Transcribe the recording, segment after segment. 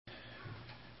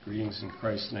Greetings in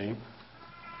Christ's name.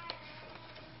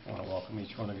 I want to welcome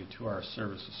each one of you to our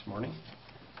service this morning.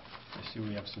 I see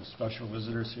we have some special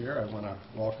visitors here. I want to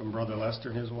welcome Brother Lester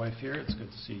and his wife here. It's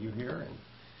good to see you here. And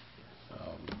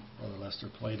Brother Lester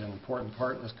played an important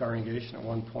part in this congregation at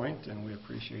one point, and we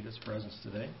appreciate his presence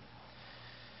today.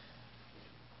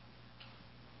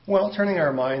 Well, turning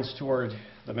our minds toward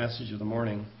the message of the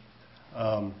morning,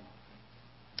 I've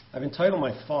entitled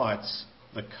my thoughts,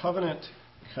 The Covenant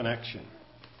Connection.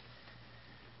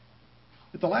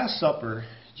 At the Last Supper,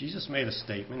 Jesus made a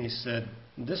statement. He said,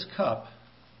 "This cup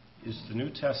is the New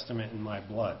Testament in my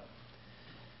blood."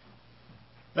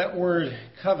 That word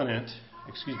testament,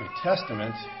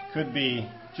 could be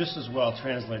just as well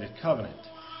translated covenant.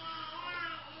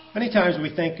 Many times when we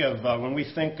think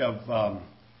of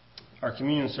our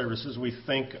communion services, we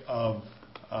think of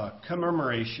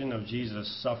commemoration of Jesus'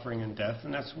 suffering and death,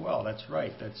 and that's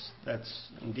right.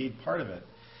 That's indeed part of it.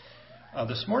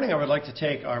 This morning I would like to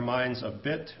take our minds a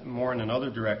bit more in another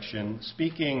direction,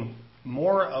 speaking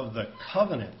more of the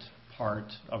covenant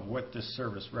part of what this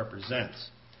service represents.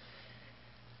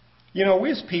 You know,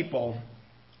 we as people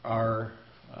are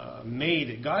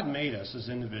God made us as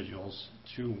individuals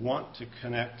to want to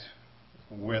connect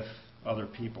with other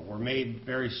people. We're made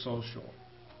very social.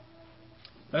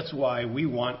 That's why we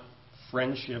want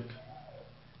friendship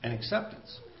and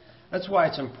acceptance. That's why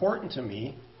it's important to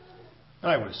me, and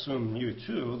I would assume you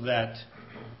too, that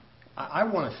I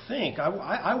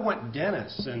want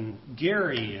Dennis and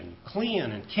Gary and Clean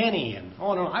and Kenny and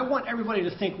I want everybody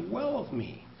to think well of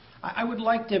me. I would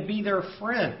like to be their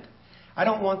friend. I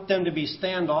don't want them to be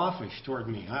standoffish toward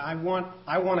me. I want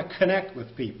to connect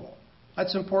with people.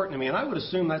 That's important to me, and I would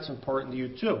assume that's important to you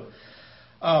too.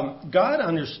 God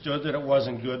understood that it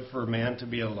wasn't good for man to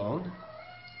be alone,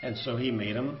 and so he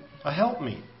made him a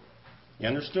helpmeet. He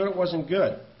understood it wasn't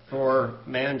good for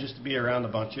man just to be around a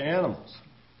bunch of animals.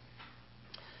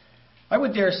 I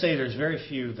would dare say there's very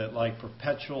few that like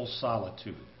perpetual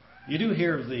solitude. You do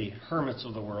hear of the hermits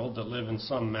of the world that live in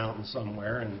some mountain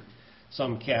somewhere in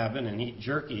some cabin and eat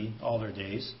jerky all their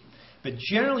days. But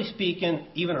generally speaking,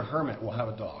 even a hermit will have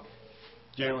a dog.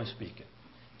 Generally speaking.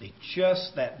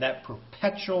 That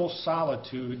perpetual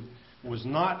solitude was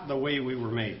not the way we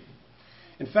were made.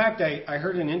 In fact, I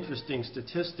heard an interesting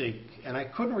statistic, and I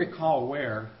couldn't recall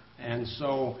where, and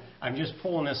so I'm just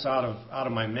pulling this out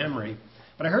of my memory.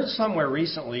 But I heard somewhere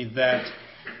recently that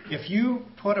if you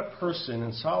put a person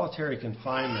in solitary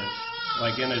confinement,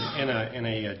 like in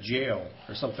a jail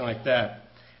or something like that,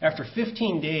 after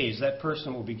 15 days, that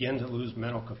person will begin to lose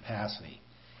mental capacity.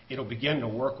 It'll begin to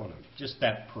work on them. Just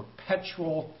that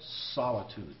perpetual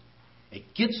solitude.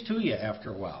 It gets to you after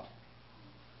a while.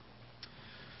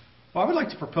 Well, I would like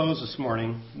to propose this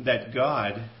morning that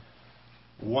God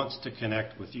wants to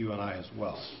connect with you and I as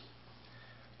well.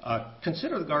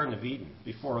 Consider the Garden of Eden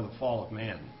before the fall of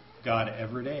man. God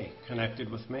every day connected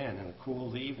with man. In the cool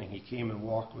of the evening, he came and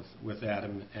walked with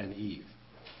Adam and Eve.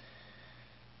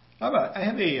 I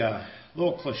have a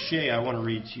little cliche I want to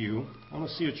read to you. I want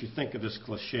to see what you think of this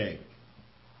cliche.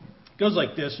 It goes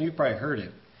like this, and you probably heard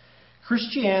it.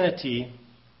 Christianity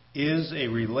is a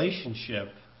relationship,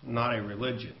 not a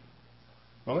religion.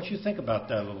 I want you to think about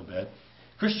that a little bit.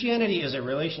 Christianity is a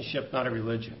relationship, not a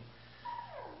religion.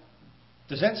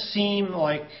 Does that seem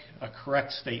like a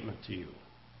correct statement to you?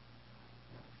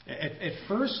 At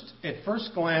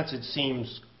first glance, it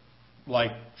seems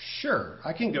like, sure,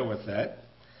 I can go with that.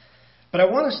 But I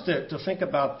want us to think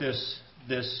about this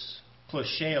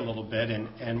cliche a little bit,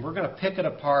 and we're going to pick it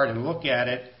apart and look at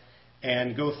it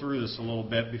and go through this a little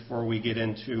bit before we get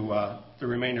into the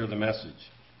remainder of the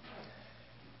message.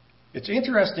 It's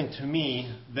interesting to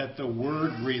me that the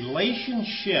word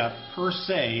relationship per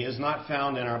se is not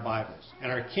found in our Bibles. In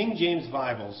our King James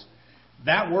Bibles,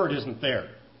 that word isn't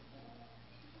there.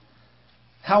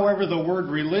 However, the word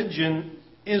religion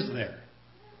is there.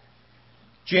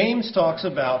 James talks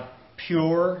about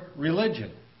pure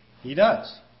religion. He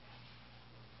does.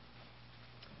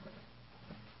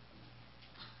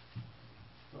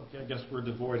 Okay, I guess we're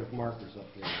devoid of markers up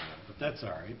here, but that's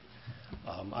all right.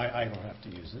 I don't have to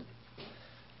use it.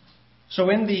 So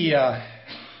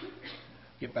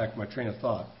get back to my train of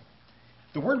thought.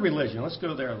 The word religion, let's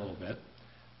go there a little bit.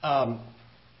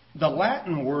 The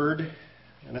Latin word,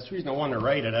 and that's the reason I want to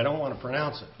write it, I don't want to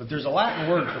pronounce it, but there's a Latin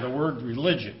word for the word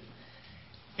religion.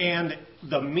 And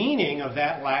the meaning of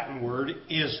that Latin word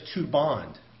is to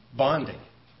bond, bonding.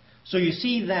 So you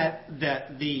see that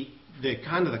the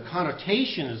kind of the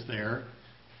connotation is there,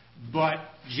 but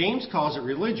James calls it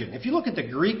religion. If you look at the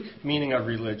Greek meaning of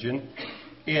religion,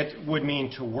 it would mean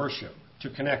to worship, to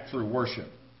connect through worship.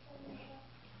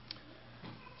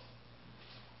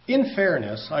 In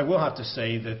fairness, I will have to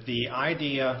say that the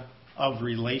idea of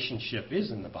relationship is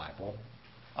in the Bible,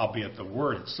 albeit the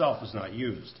word itself is not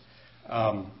used.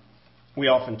 We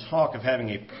often talk of having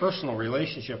a personal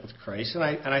relationship with Christ,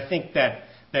 and I think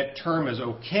that term is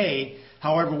okay.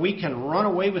 However, we can run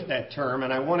away with that term,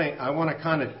 and I want to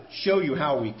kind of show you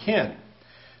how we can.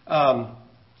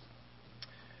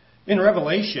 In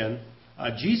Revelation,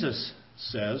 Jesus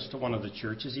says to one of the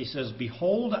churches, he says,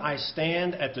 "Behold, I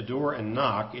stand at the door and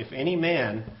knock. If any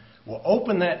man will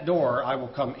open that door, I will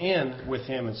come in with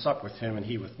him and sup with him and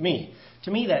he with me." To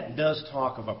me, that does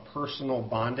talk of a personal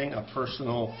bonding, a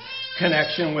personal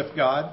connection with God.